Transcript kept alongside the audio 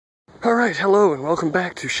Alright, hello and welcome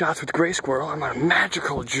back to Shots with Gray Squirrel. I'm on a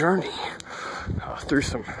magical journey through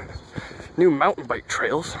some new mountain bike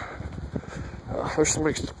trails. There's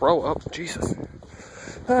somebody's throw up, Jesus.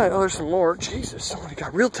 Oh, there's some more, Jesus, somebody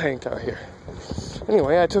got real tanked out here.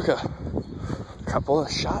 Anyway, I took a couple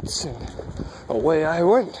of shots and away I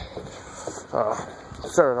went.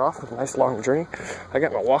 Started off with a nice long journey. I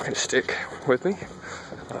got my walking stick with me.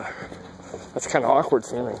 That's kind of awkward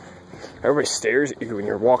feeling. Everybody stares at you when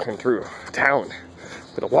you're walking through town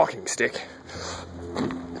with a walking stick.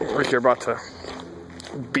 Like you're about to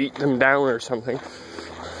beat them down or something.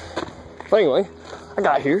 But anyway, I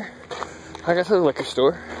got here. I got to the liquor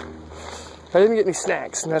store. I didn't get any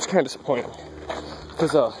snacks, and that's kind of disappointing.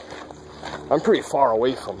 Because I'm pretty far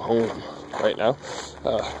away from home right now.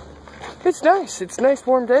 It's nice. It's a nice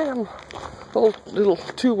warm day. I'm a little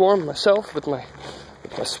too warm myself with my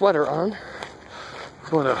sweater on.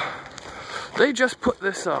 But they just put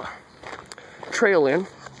this trail in.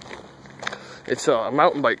 It's a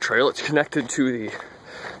mountain bike trail. It's connected to the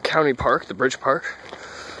county park, the bridge park.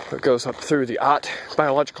 It goes up through the Ott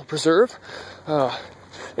Biological Preserve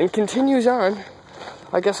and continues on,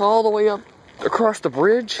 I guess, all the way up across the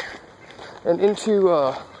bridge and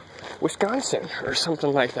into Wisconsin or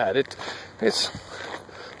something like that. It's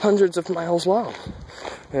hundreds of miles long,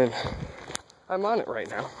 and I'm on it right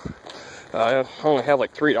now. I only have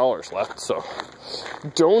like $3 left, so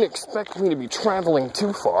don't expect me to be traveling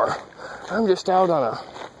too far. I'm just out on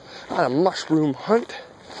a mushroom hunt,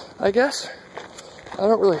 I guess. I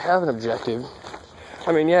don't really have an objective.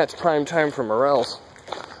 I mean, yeah, it's prime time for morels,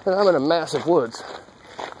 and I'm in a massive woods.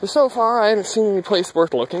 But so far, I haven't seen any place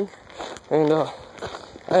worth looking, and I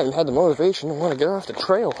haven't had the motivation to want to get off the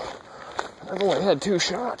trail. I've only had 2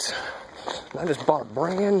 shots, and I just bought a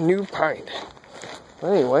brand new pint.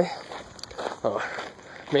 But anyway,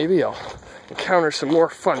 maybe I'll encounter some more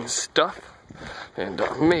fun stuff and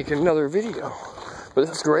make another video. But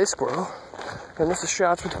this is Gray Squirrel, and this is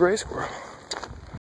Shots with Gray Squirrel.